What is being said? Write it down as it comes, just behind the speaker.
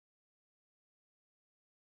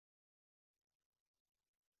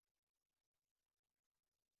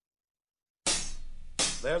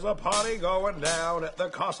There's a party going down at the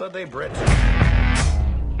Casa de Brit.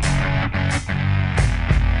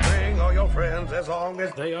 Bring all your friends as long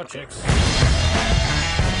as they are chicks.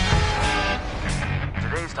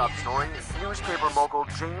 Today's top story, newspaper mogul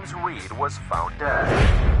James Reed was found dead,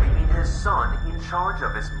 leaving his son in charge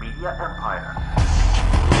of his media empire.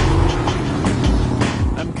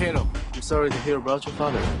 I'm Cato. I'm sorry to hear about your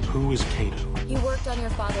father. Who is Cato? He worked on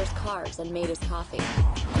your father's cars and made his coffee.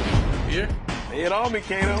 Here? Lay it on me,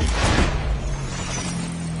 Cato.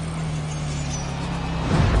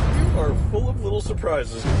 You are full of little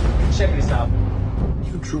surprises. Check this out.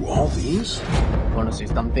 You drew all these? Wanna see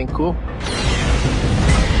something cool?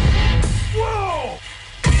 Whoa!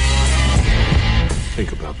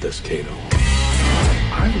 Think about this, Cato.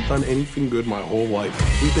 I haven't done anything good my whole life.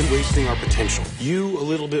 We've been wasting our potential. You a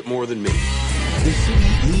little bit more than me. The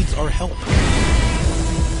city needs our help.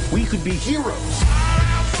 We could be heroes.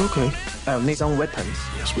 Okay. I'll need some weapons.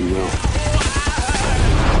 Yes, we will.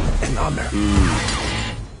 And honor.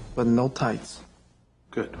 But no tights.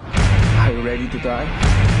 Good. Are you ready to die?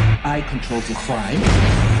 I control the crime.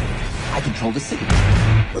 I control the city.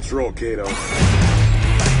 Let's roll, Cato. The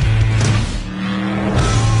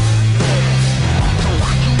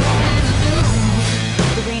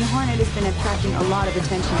Green Hornet has been attracting a lot of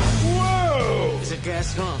attention. Whoa! It's a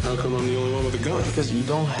gas gun. How come I'm the only one with a gun? Because you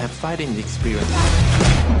don't have fighting experience.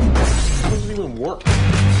 How does it even work?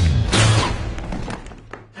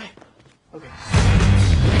 Okay.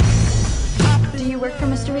 Do you work for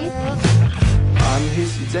Mr. Reed? I'm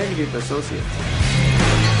his executive associate.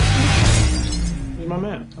 He's my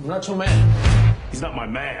man. I'm not your man. He's not my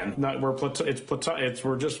man. We're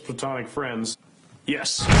just platonic friends.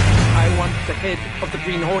 Yes. I want the head of the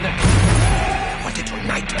Green Hornet. I want it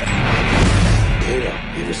tonight. Cato,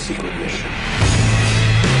 you have a secret mission.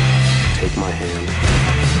 Take my hand.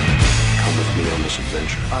 Come with me on this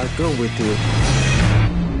adventure. I'll go with you.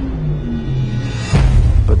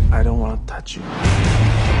 But I don't want to touch you.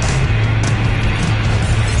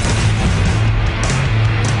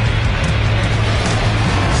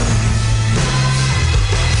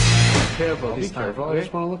 Careful this time. I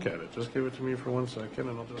just want to look at it. Just give it to me for 1 second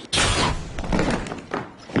and I'll just...